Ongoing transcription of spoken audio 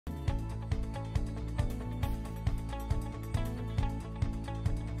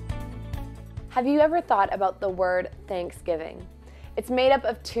Have you ever thought about the word Thanksgiving? It's made up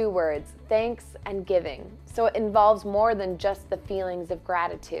of two words, thanks and giving, so it involves more than just the feelings of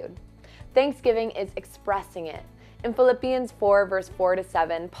gratitude. Thanksgiving is expressing it. In Philippians 4, verse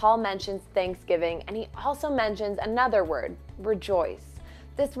 4-7, Paul mentions thanksgiving, and he also mentions another word, rejoice.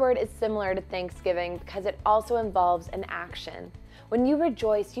 This word is similar to thanksgiving because it also involves an action. When you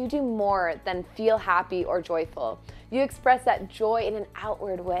rejoice, you do more than feel happy or joyful. You express that joy in an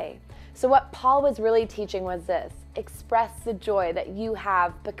outward way. So what Paul was really teaching was this: express the joy that you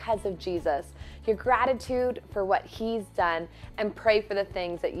have because of Jesus, your gratitude for what he's done, and pray for the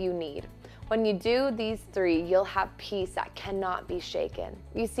things that you need. When you do these three, you'll have peace that cannot be shaken.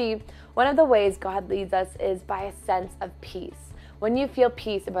 You see, one of the ways God leads us is by a sense of peace. When you feel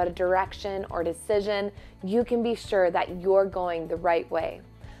peace about a direction or decision, you can be sure that you're going the right way.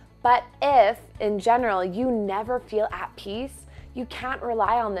 But if, in general, you never feel at peace, you can't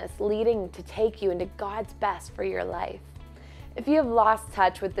rely on this leading to take you into God's best for your life. If you have lost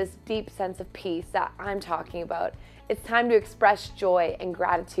touch with this deep sense of peace that I'm talking about, it's time to express joy and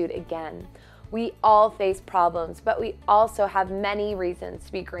gratitude again. We all face problems, but we also have many reasons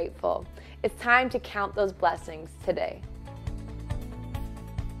to be grateful. It's time to count those blessings today.